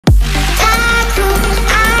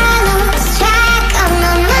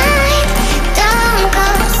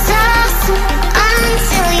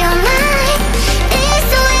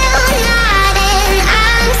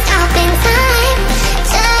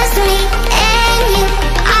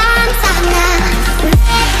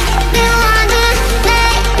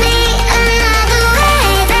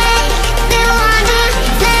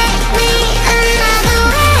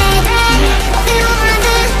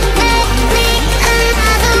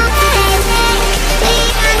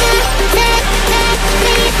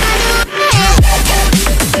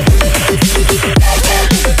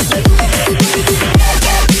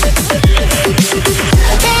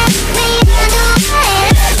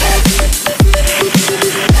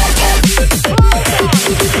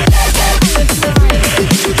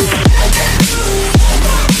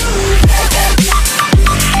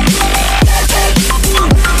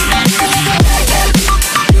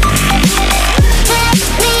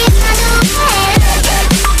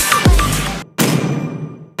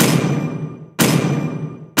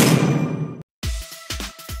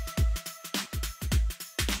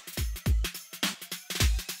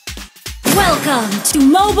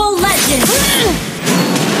global legend!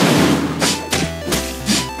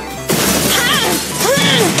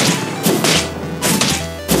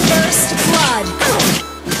 First blood!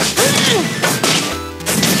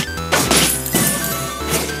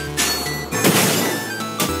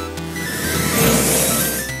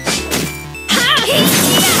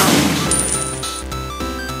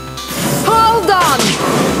 Hold on!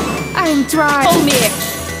 I'm trying. Hold me!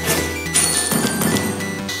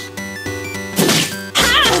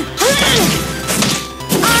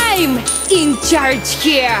 I'm in charge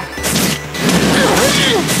here!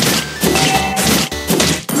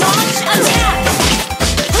 Launch attack!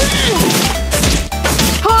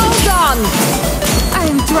 Hold on!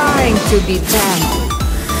 I'm trying to be done.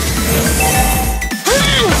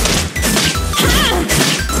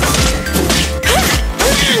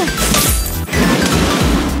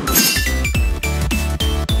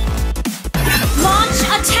 Launch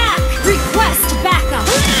attack! Request backup!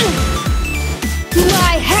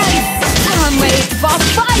 My hands are made for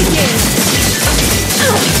fighting!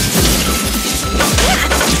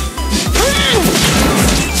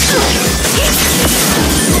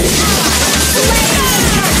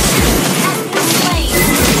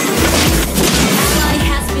 Ally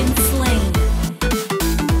has been slain.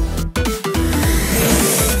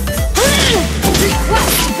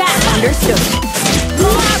 Request backup! Understood.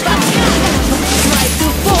 Launch attack! Try to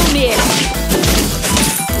fool me!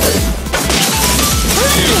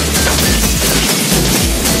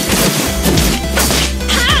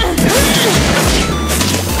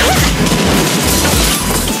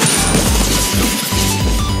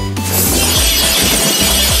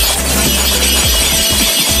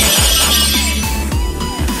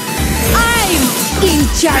 I'm in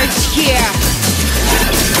charge here!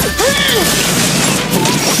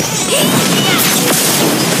 An enemy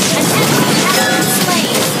has been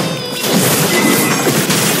slain.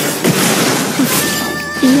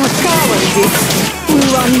 Your cowardice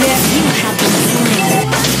will only You have been slain.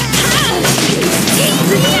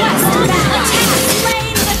 Request backup!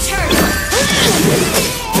 Slain the turtle.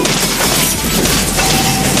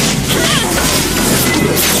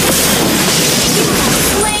 You have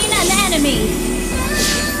slain an enemy.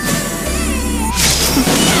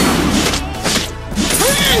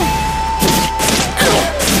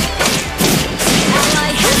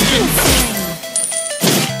 Ally has been slain.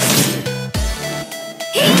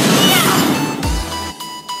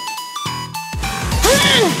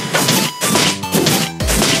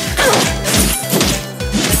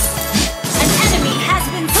 An enemy has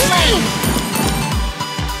been slain.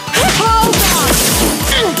 hold on!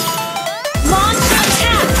 Launch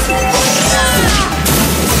attack.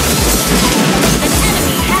 An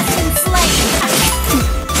enemy has been slain.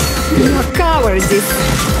 Your cowardice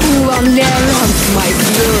will only arouse my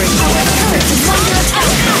fury. Our turret is under attack.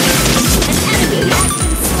 An enemy has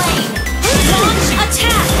been slain. Launch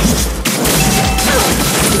attack.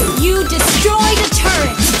 You destroyed a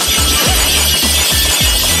turret.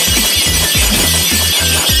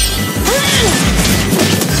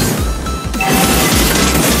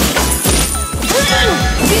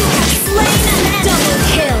 You have slain an enemy. Double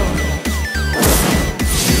kill.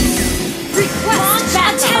 Request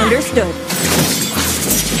backup. Understood.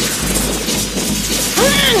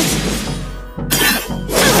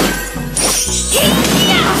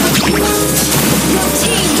 Your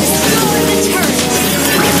team destroyed the turret.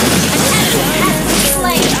 An enemy has been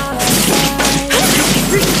slain.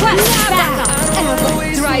 Request backup.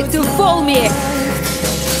 Try to fool me!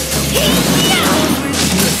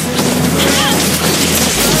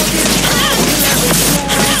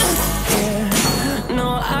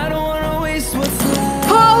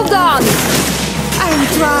 Hold on! I'm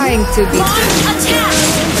trying to be. Launch attack.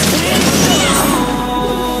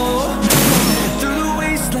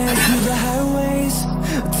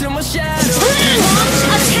 Launch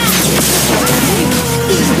attack.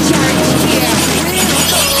 In charge here! Mega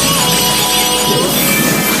kill.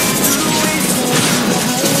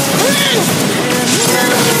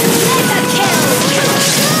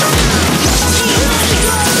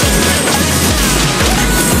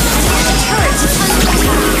 The turret is under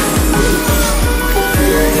attack.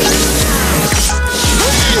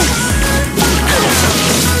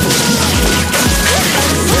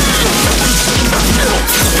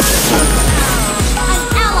 An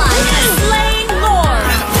ally has slain Lord.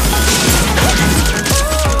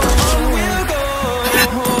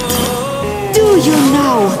 Do you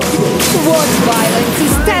know what violence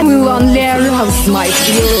is? That will only arouse my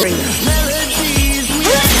fury.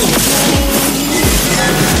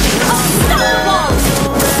 Unstoppable.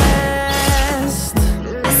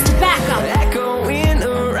 Best backup.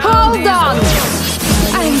 Hold on!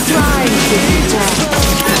 I'm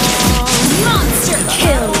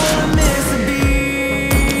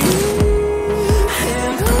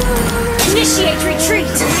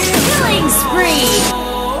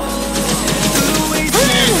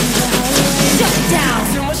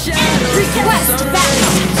now.